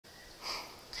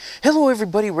Hello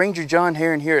everybody, Ranger John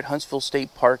Heron here at Huntsville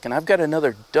State Park, and I've got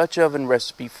another Dutch oven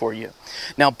recipe for you.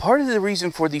 Now, part of the reason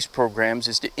for these programs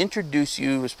is to introduce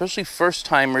you, especially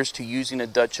first-timers, to using a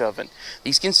Dutch oven.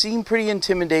 These can seem pretty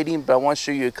intimidating, but I want to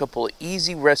show you a couple of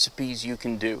easy recipes you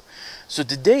can do. So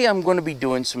today I'm going to be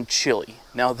doing some chili.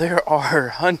 Now, there are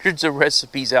hundreds of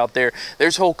recipes out there.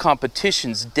 There's whole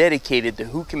competitions dedicated to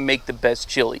who can make the best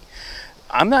chili.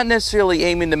 I'm not necessarily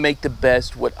aiming to make the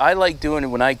best. What I like doing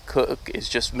when I cook is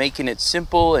just making it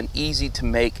simple and easy to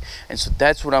make, and so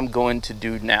that's what I'm going to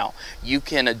do now. You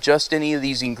can adjust any of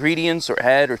these ingredients or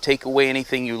add or take away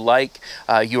anything you like.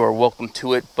 You are welcome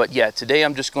to it, but yeah, today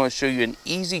I'm just going to show you an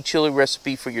easy chili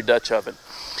recipe for your Dutch oven.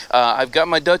 I've got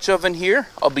my Dutch oven here.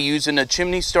 I'll be using a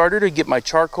chimney starter to get my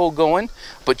charcoal going.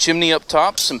 Put chimney up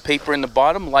top, some paper in the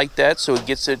bottom like that so it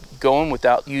gets it going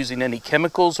without using any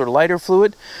chemicals or lighter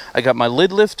fluid. I got my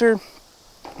lid lifter,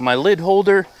 my lid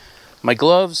holder, my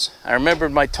gloves. I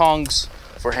remembered my tongs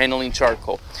for handling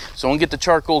charcoal. So I'm gonna get the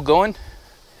charcoal going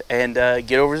and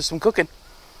get over to some cooking.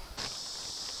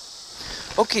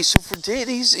 Okay, so for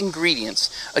today's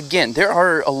ingredients, again, there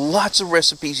are lots of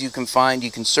recipes you can find. You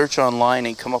can search online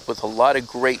and come up with a lot of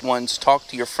great ones. Talk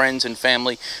to your friends and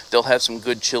family. They'll have some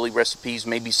good chili recipes,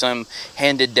 maybe some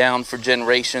handed down for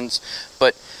generations.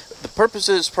 But the purpose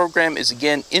of this program is,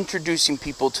 again, introducing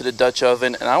people to the Dutch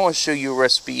oven. And I want to show you a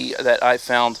recipe that I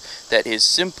found that is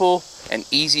simple and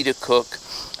easy to cook.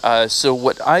 So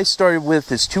what I started with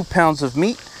is 2 pounds of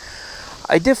meat.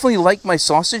 I definitely like my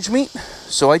sausage meat,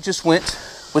 so I just went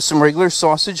with some regular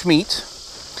sausage meat.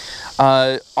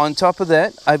 On top of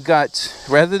that, I've got,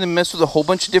 rather than mess with a whole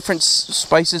bunch of different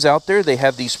spices out there, they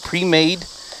have these pre-made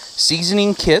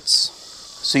seasoning kits,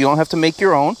 so you don't have to make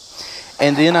your own.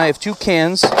 And then I have 2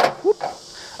 cans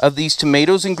of these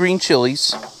tomatoes and green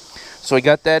chilies, so I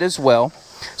got that as well.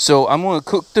 So I'm going to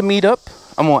cook the meat up.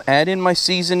 I'm going to add in my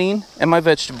seasoning and my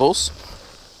vegetables.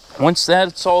 Once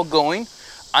that's all going,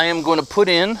 I am going to put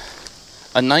in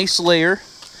a nice layer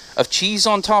of cheese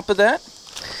on top of that,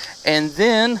 and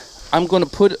then I'm going to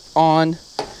put on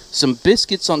some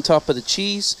biscuits on top of the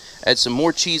cheese, add some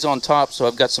more cheese on top, so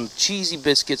I've got some cheesy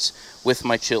biscuits with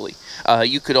my chili.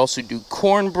 You could also do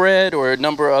cornbread or a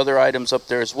number of other items up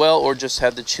there as well, or just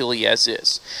have the chili as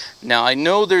is. Now, I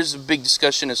know there's a big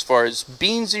discussion as far as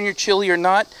beans in your chili or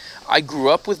not. I grew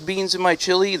up with beans in my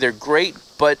chili. They're great,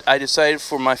 but I decided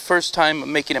for my first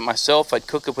time making it myself, I'd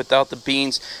cook it without the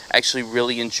beans. Actually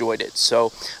really enjoyed it.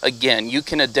 So again, you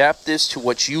can adapt this to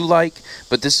what you like,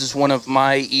 but this is one of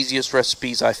my easiest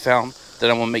recipes I found that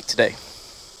I'm gonna make today.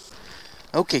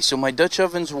 Okay, so my Dutch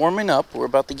oven's warming up. We're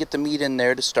about to get the meat in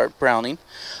there to start browning.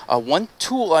 One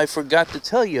tool I forgot to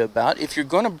tell you about, if you're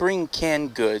gonna bring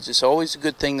canned goods, it's always a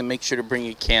good thing to make sure to bring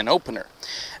a can opener.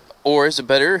 Or is it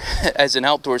better, as an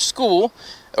outdoor school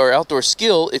or outdoor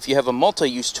skill, if you have a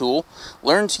multi-use tool,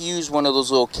 learn to use one of those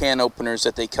little can openers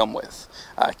that they come with.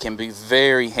 It can be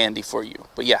very handy for you.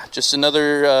 But yeah, just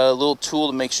another little tool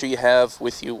to make sure you have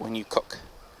with you when you cook.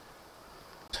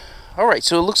 Alright,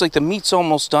 so it looks like the meat's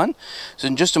almost done. So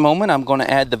in just a moment, I'm going to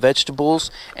add the vegetables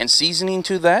and seasoning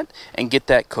to that and get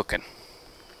that cooking.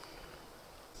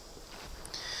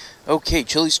 Okay,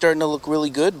 chili's starting to look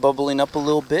really good, bubbling up a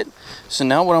little bit. So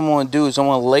now what I'm going to do is I'm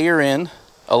going to layer in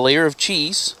a layer of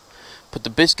cheese, put the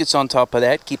biscuits on top of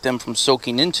that, keep them from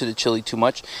soaking into the chili too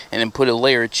much, and then put a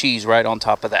layer of cheese right on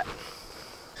top of that.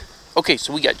 Okay,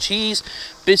 so we got cheese,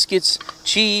 biscuits,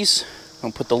 cheese. I'm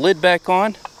going to put the lid back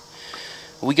on.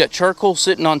 We got charcoal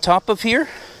sitting on top of here.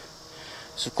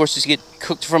 So of course it's get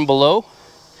cooked from below,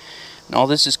 and all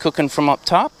this is cooking from up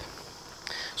top.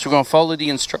 So we're going to follow the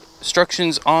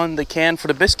instructions on the can for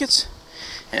the biscuits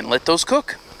and let those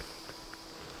cook.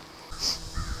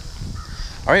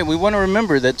 Alright, we want to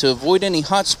remember that to avoid any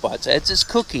hot spots as it's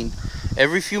cooking,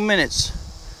 every few minutes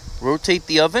rotate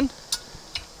the oven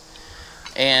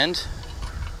and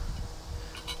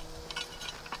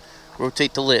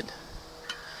rotate the lid,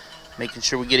 making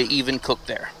sure we get an even cook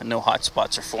there and no hot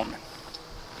spots are forming.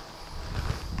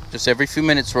 Just every few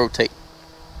minutes rotate.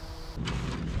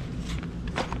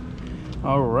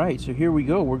 Alright, so here we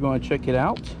go. We're going to check it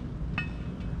out.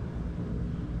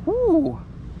 Ooh,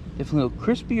 definitely a little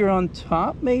crispier on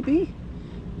top maybe,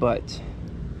 but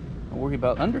don't worry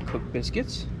about undercooked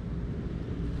biscuits.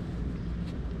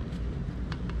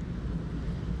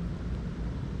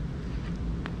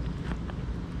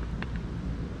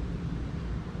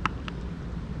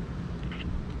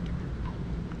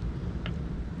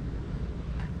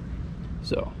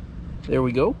 So, there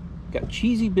we go. Got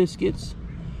cheesy biscuits.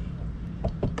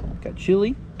 Got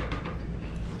chili.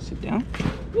 Sit down.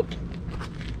 Whoop.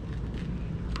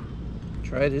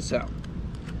 Try this out.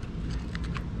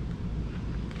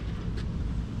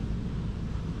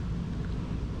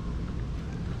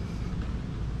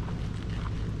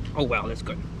 Oh wow, that's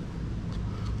good.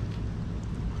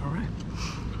 All right,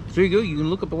 so there you go. You can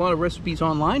look up a lot of recipes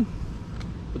online,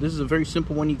 but this is a very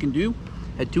simple one you can do.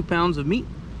 Had 2 pounds of meat,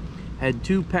 had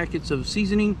 2 packets of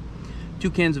seasoning, 2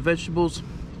 cans of vegetables,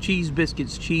 cheese,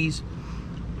 biscuits, cheese.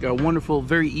 Got a wonderful,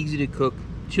 very easy to cook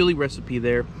chili recipe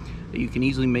there that you can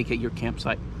easily make at your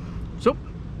campsite. So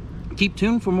keep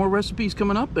tuned for more recipes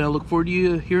coming up, and I look forward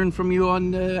to hearing from you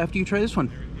on after you try this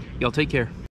one. Y'all take care.